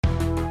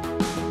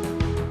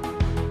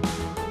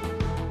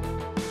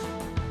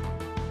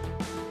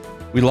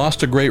We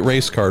lost a great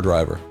race car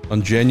driver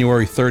on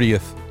January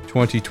 30th,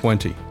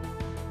 2020,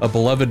 a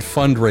beloved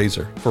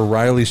fundraiser for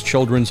Riley's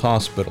Children's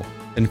Hospital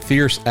and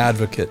fierce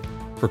advocate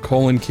for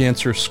colon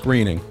cancer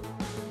screening.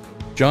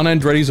 John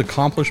Andretti's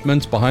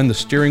accomplishments behind the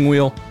steering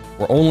wheel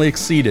were only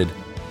exceeded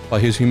by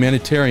his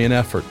humanitarian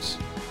efforts.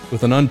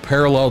 With an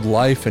unparalleled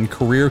life and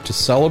career to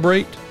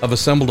celebrate, I've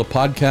assembled a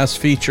podcast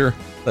feature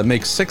that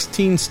makes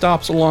 16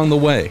 stops along the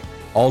way,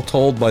 all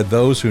told by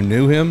those who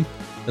knew him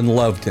and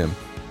loved him.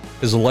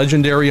 His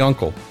legendary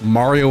uncle,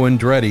 Mario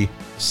Andretti,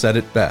 said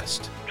it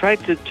best. Try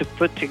to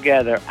put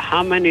together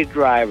how many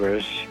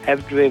drivers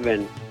have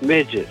driven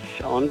midgets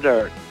on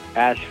dirt,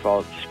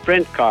 asphalt,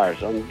 sprint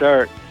cars on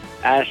dirt,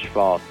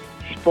 asphalt,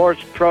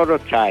 sports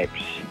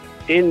prototypes,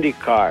 Indy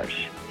cars,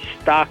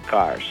 stock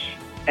cars,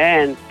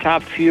 and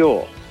Top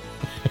Fuel.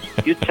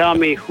 You tell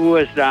me who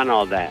has done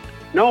all that.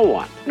 No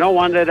one. No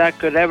one that I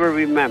could ever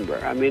remember.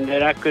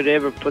 That I could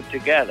ever put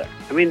together.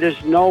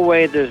 There's no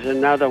way there's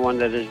another one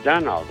that has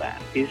done all that.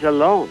 He's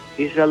alone.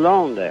 He's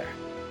alone there.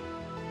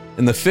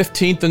 In the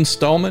 15th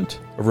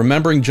installment of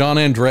Remembering John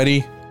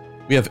Andretti,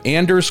 we have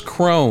Anders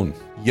Krohn,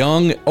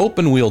 young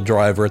open-wheel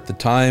driver at the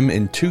time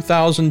in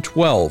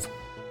 2012,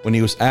 when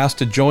he was asked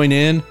to join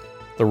in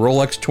the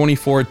Rolex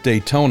 24 at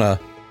Daytona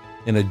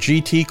in a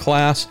GT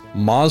class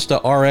Mazda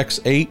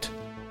RX-8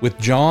 with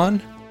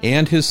John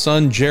and his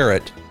son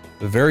Jarrett.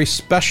 A very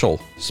special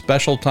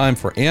time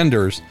for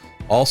Anders,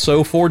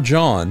 also for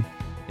John,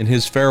 in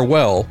his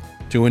farewell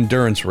to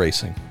endurance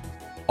racing.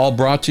 All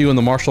brought to you in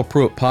the Marshall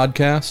Pruitt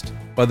podcast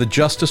by the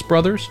Justice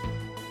Brothers,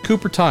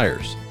 Cooper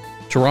Tires,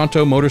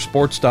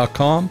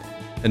 TorontoMotorsports.com,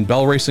 and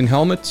Bell Racing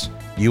Helmets,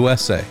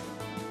 USA.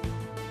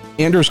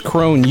 Anders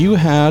Krohn, you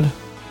had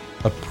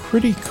a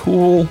pretty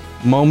cool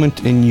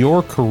moment in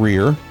your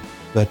career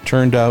that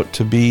turned out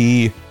to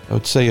be, I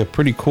would say, a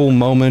pretty cool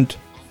moment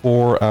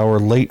for our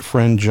late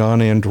friend John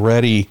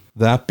Andretti,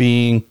 that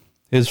being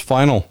his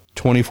final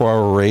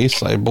 24-hour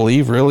race. I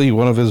believe really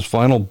one of his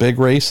final big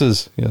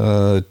races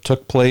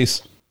took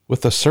place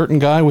with a certain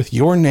guy with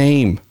your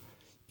name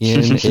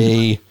in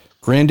a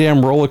Grand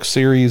Am Rolex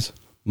Series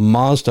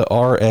Mazda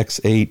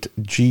RX-8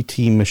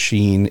 GT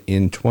machine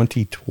in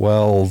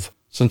 2012.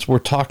 Since we're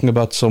talking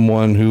about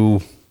someone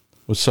who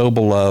was so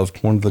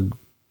beloved, one of the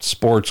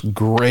sport's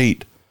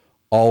great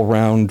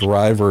all-round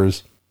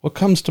drivers, what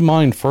comes to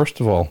mind, first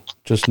of all,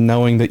 just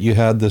knowing that you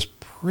had this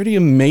pretty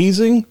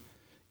amazing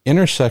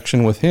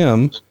intersection with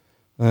him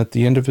at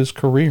the end of his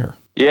career?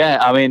 Yeah,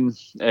 I'm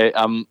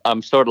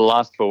sort of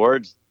lost for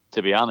words,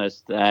 to be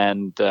honest.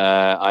 And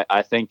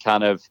I think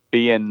kind of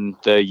being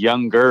the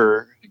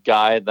younger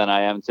guy than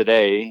I am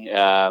today,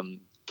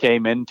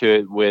 came into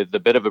it with a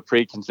bit of a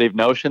preconceived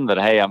notion that,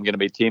 hey, I'm going to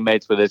be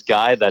teammates with this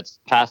guy that's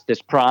past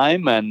his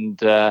prime, and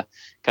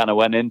kind of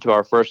went into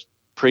our first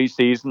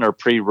pre-season or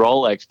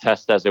pre-Rolex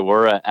test, as it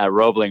were, at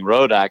Roebling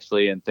Road,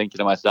 actually, and thinking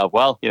to myself,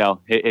 well,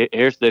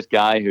 here's this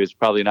guy who's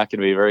probably not going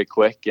to be very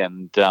quick,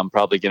 and I'm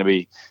probably going to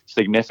be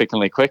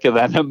significantly quicker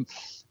than him.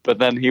 But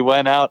then he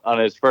went out on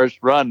his first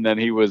run, and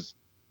he was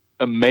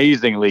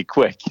amazingly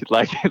quick,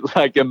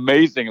 like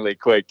amazingly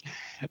quick.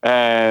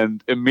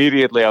 And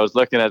immediately I was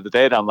looking at the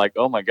data. I'm like,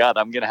 oh my God,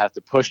 I'm going to have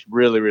to push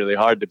really, really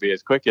hard to be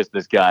as quick as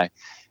this guy.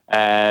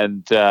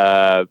 And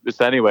so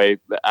anyway,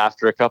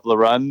 after a couple of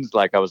runs,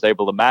 I was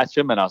able to match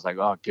him, and I was like,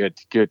 oh,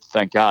 good,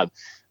 thank God.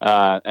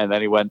 And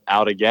then he went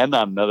out again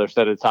on another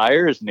set of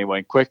tires, and he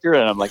went quicker.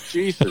 And I'm like,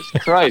 Jesus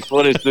Christ,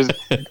 what is this?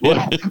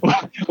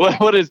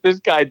 What is this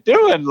guy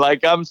doing?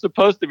 I'm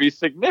supposed to be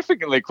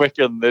significantly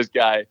quicker than this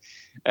guy.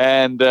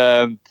 And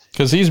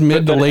because he's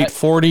mid to late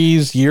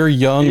 40s, you're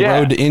young, yeah.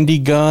 Rode to Indy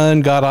gun,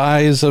 got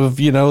eyes of,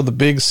 the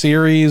big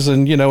series.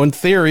 And, in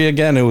theory,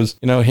 again, it was,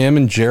 him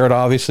and Jarrett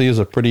obviously is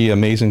a pretty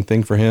amazing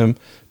thing for him.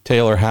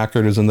 Taylor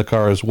Hackert is in the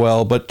car as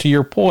well. But to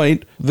your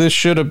point, this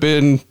should have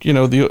been,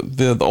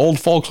 the old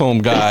folks home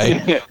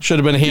guy should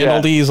have been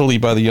handled easily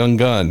by the young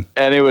gun.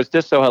 And it was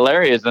just so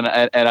hilarious. And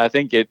I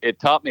think it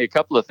taught me a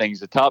couple of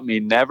things. It taught me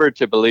never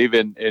to believe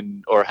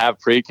in or have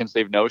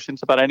preconceived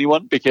notions about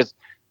anyone, because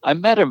I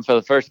met him for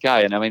the first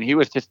guy, and he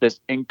was just this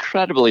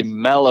incredibly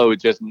mellow,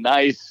 just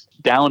nice,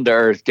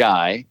 down-to-earth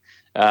guy.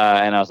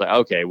 And I was like,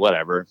 okay,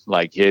 whatever.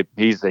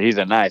 He's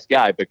a nice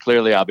guy, but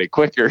clearly I'll be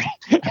quicker.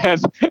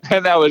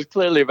 and that was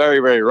clearly very,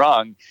 very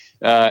wrong.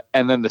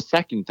 And then the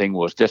second thing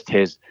was just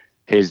his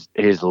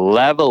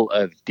level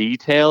of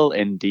detail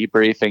in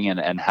debriefing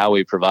and how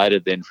he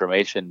provided the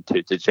information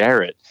to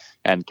Jarrett,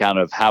 and kind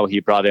of how he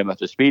brought him up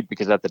to speed.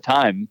 Because at the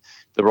time,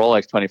 the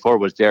Rolex 24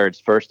 was Jarrett's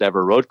first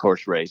ever road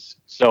course race.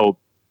 So,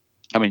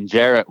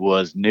 Jarrett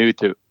was new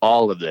to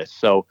all of this.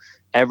 So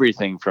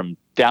everything from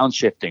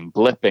downshifting,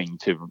 blipping,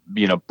 to,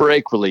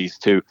 brake release,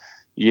 to,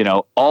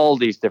 all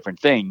these different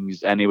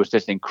things. And it was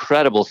just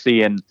incredible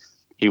seeing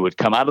he would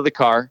come out of the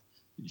car,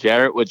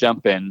 Jarrett would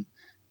jump in,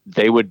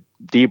 they would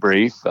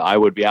debrief, I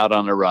would be out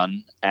on a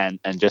run, and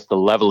just the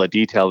level of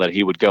detail that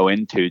he would go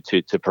into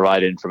to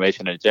provide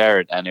information to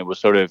Jarrett. And it was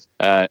sort of,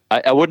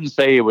 I wouldn't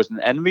say it was an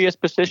envious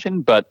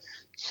position, but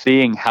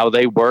seeing how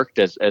they worked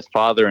as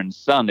father and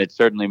son, it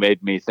certainly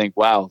made me think,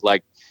 wow,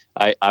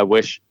 I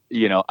wish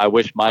I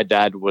wish my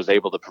dad was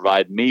able to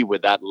provide me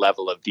with that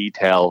level of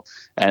detail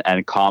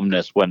and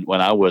calmness when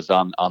I was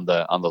on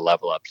the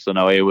level up. So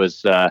no, it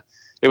was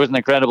an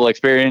incredible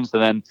experience.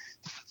 And then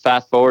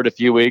fast forward a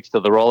few weeks to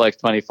the Rolex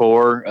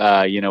 24.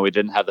 We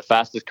didn't have the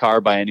fastest car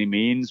by any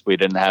means. We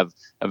didn't have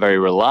a very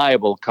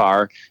reliable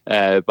car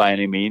by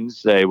any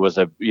means. It was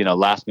a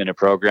last minute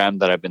program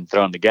that had been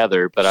thrown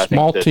together. But I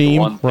small think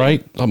team,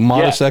 right?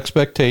 Modest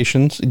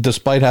expectations,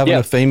 despite having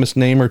a famous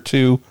name or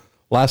two,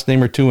 last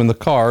name or two in the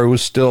car. It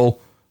was still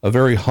a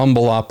very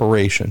humble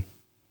operation.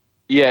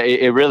 Yeah,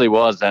 it really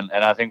was, and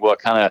I think what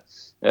kind of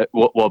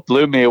what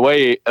blew me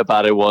away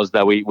about it was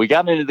that we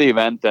got into the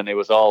event and it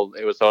was all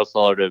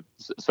sort of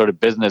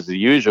business as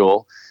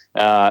usual.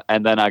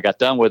 And then I got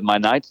done with my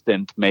night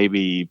stint,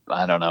 maybe,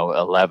 I don't know,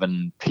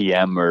 11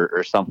 p.m.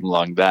 or something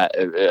along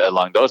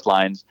those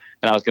lines.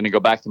 And I was going to go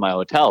back to my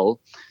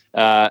hotel.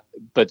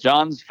 But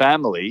John's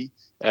family,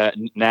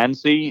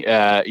 Nancy,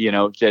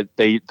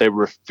 they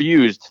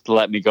refused to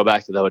let me go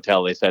back to the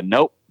hotel. They said,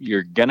 nope,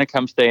 you're going to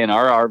come stay in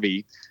our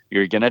RV.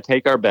 You're going to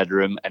take our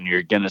bedroom and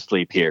you're going to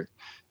sleep here.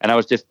 And I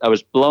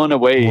was blown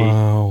away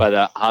by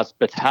the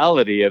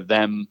hospitality of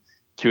them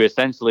to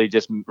essentially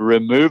just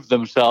remove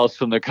themselves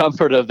from the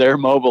comfort of their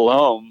mobile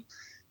home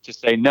to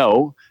say,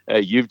 no,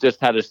 you've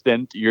just had a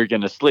stint, you're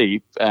going to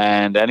sleep.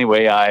 And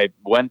anyway, I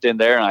went in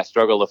there and I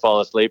struggled to fall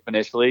asleep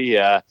initially.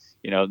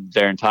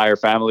 Their entire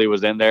family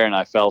was in there and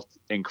I felt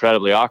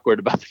incredibly awkward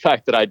about the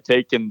fact that I'd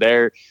taken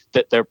their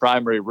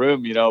primary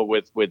room,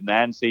 with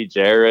Nancy,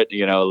 Jarrett,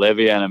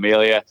 Olivia and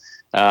Amelia.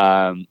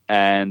 Anyway,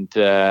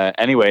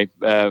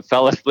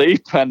 fell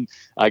asleep, and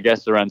I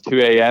guess around 2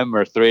 a.m.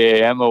 or 3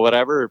 a.m. or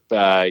whatever,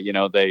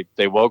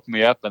 they woke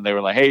me up and they were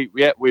like, hey,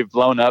 yeah, we've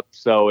blown up.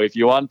 So if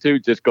you want to,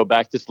 just go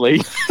back to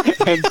sleep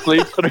and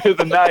sleep through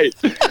the night.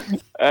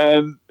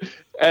 And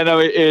I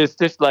mean, it's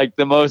just like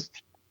the most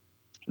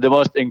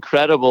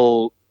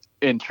incredible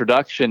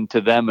introduction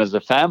to them as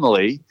a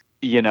family.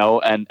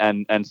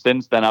 And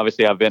since then,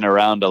 obviously, I've been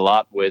around a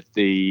lot with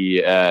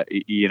seen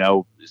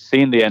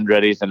the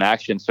Andrettis in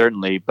action,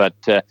 certainly, but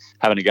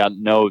having got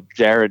to know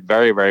Jared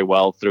very, very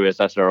well through his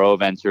SRO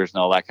ventures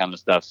and all that kind of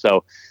stuff.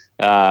 So,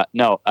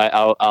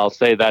 I'll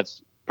say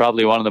that's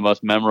probably one of the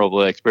most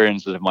memorable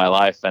experiences of my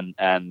life,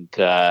 and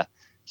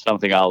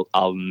something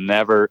I'll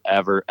never,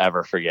 ever,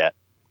 ever forget.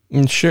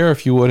 And share,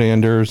 if you would,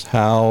 Anders,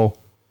 how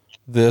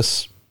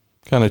this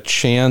kind of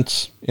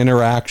chance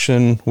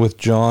interaction with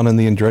John and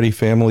the Andretti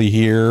family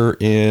here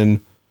in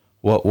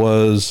what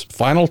was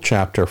final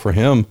chapter for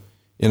him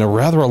in a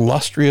rather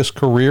illustrious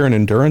career in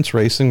endurance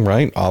racing,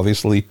 right?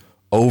 Obviously,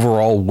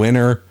 overall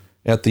winner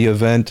at the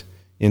event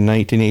in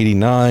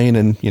 1989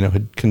 and,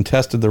 had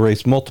contested the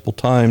race multiple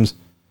times.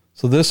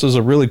 So this is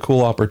a really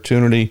cool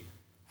opportunity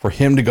for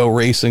him to go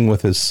racing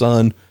with his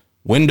son.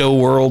 Window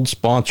World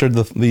sponsored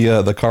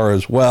the car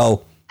as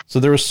well. So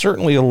there was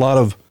certainly a lot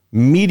of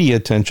media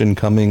attention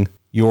coming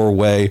your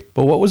way.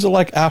 But what was it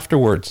like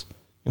afterwards?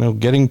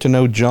 Getting to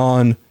know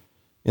John,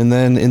 and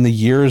then in the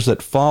years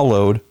that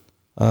followed,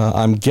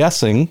 I'm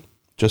guessing,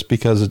 just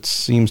because it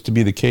seems to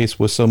be the case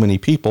with so many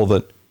people,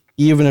 that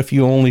even if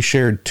you only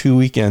shared 2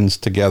 weekends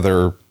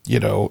together,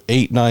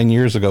 8-9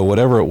 years ago,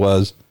 whatever it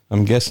was,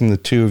 I'm guessing the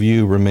two of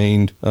you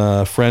remained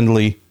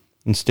friendly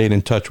and stayed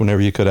in touch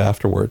whenever you could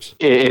afterwards.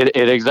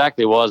 It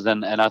exactly was,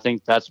 and I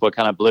think that's what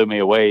kind of blew me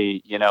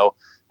away,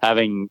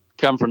 having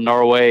come from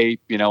Norway,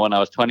 when I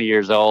was 20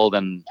 years old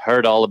and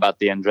heard all about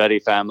the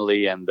Andretti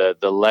family and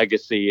the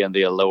legacy and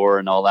the allure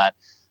and all that.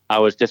 I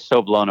was just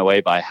so blown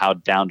away by how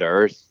down to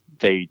earth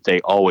they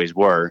always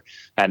were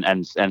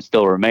and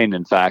still remain,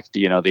 in fact,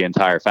 the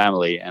entire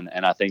family. And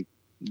I think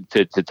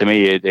to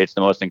me, it's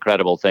the most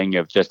incredible thing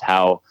of just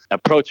how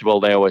approachable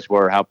they always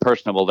were, how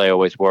personable they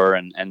always were.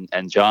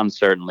 And John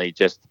certainly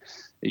just,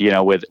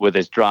 with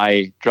his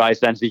dry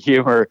sense of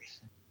humor,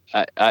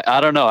 I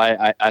don't know.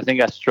 I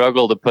think I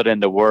struggle to put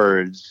into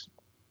words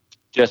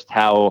just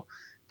how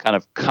kind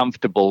of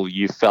comfortable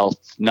you felt,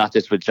 not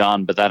just with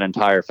John, but that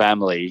entire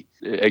family.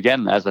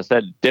 Again, as I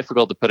said,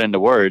 difficult to put into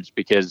words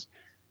because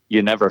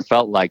you never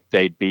felt like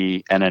they'd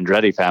be an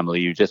Andretti family.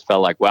 You just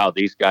felt like, wow,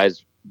 these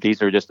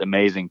are just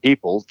amazing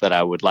people that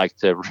I would like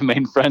to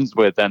remain friends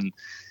with. And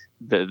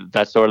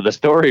that's sort of the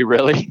story,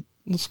 really.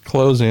 Let's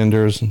close,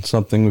 Anders, and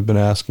something we've been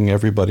asking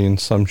everybody in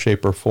some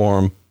shape or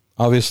form.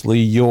 Obviously,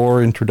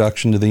 your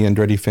introduction to the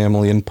Andretti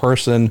family in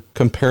person,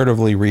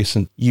 comparatively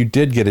recent, you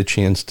did get a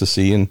chance to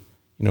see, and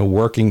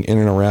working in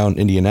and around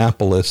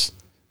Indianapolis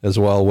as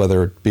well,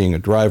 whether it being a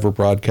driver,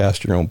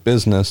 broadcast your own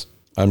business.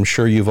 I'm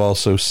sure you've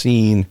also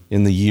seen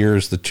in the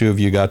years the two of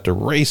you got to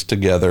race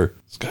together.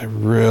 This guy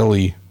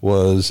really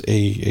was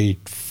a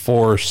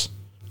force,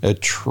 a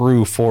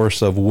true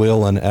force of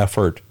will and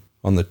effort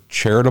on the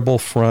charitable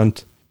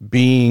front,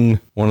 being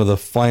one of the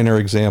finer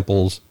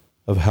examples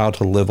of how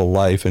to live a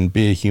life and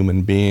be a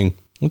human being.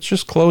 Let's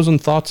just close in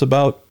thoughts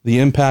about the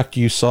impact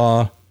you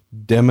saw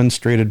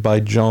demonstrated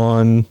by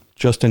John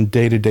just in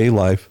day-to-day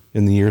life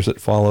in the years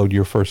that followed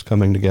your first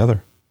coming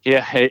together.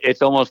 Yeah,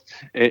 it's almost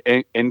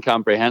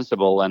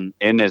incomprehensible. And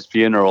in his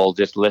funeral,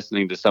 just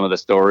listening to some of the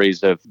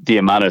stories of the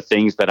amount of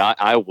things that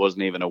I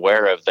wasn't even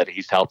aware of that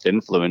he's helped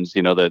influence,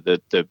 the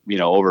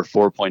over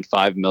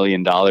 $4.5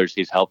 million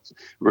he's helped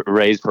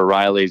raise for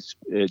Riley's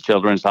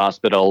Children's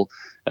Hospital,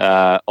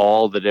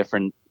 all the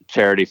different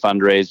charity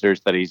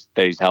fundraisers that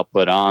he's helped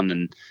put on,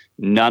 and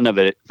none of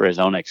it for his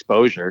own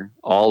exposure,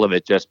 all of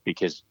it just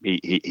because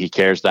he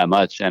cares that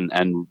much.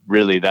 And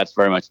really, that's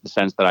very much the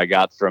sense that I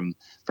got from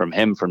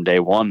him from day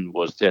one,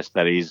 was just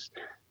that he's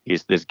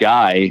this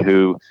guy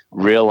who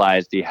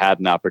realized he had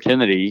an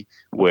opportunity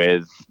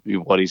with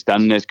what he's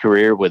done in his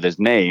career, with his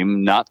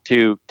name, not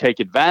to take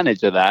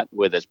advantage of that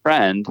with his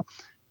friend,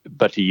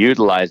 but to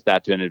utilize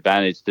that to an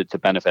advantage to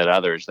benefit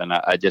others. And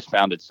I just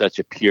found it such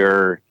a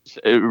pure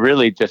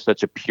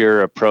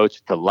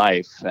approach to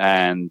life.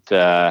 And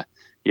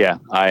yeah,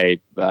 I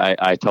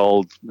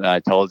told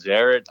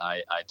Jared,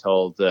 I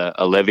told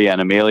Olivia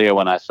and Amelia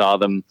when I saw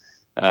them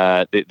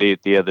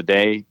the other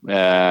day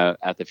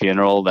at the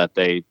funeral, that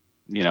they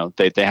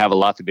have a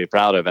lot to be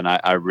proud of, and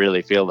I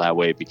really feel that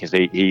way, because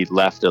he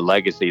left a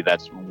legacy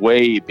that's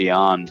way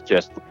beyond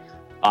just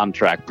on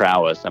track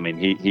prowess. I mean,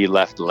 he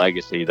left a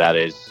legacy that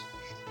is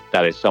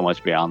so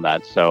much beyond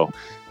that. So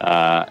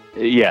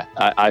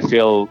I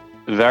feel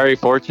very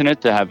fortunate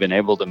to have been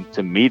able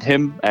to meet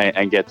him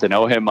and get to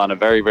know him on a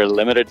very, very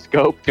limited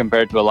scope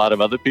compared to a lot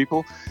of other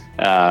people.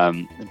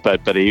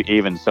 But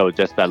even so,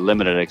 just that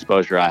limited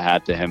exposure I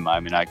had to him, I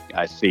mean,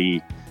 I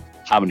see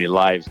how many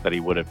lives that he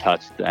would have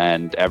touched,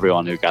 and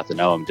everyone who got to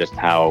know him, just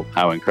how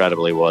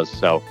incredible he was.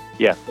 So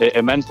yeah,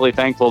 immensely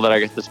thankful that I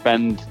get to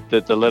spend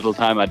the little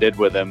time I did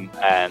with him,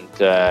 and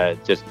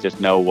just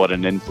know what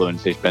an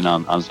influence he's been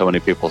on so many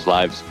people's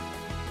lives.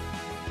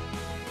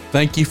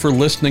 Thank you for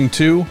listening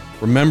to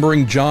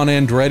Remembering John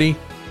Andretti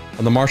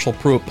on the Marshall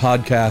Pruitt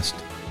Podcast,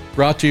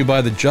 brought to you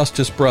by the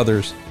Justice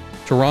Brothers,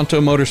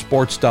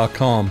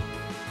 TorontoMotorsports.com,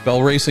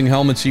 Bell Racing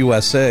Helmets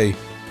USA,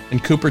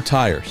 and Cooper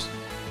Tires.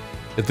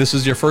 If this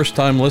is your first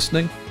time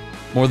listening,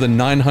 more than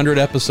 900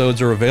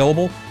 episodes are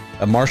available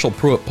at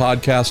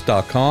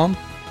MarshallPruittPodcast.com.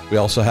 We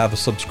also have a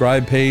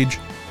subscribe page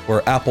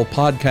where Apple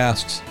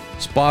Podcasts,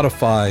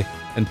 Spotify,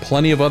 and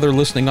plenty of other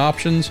listening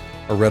options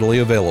are readily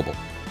available.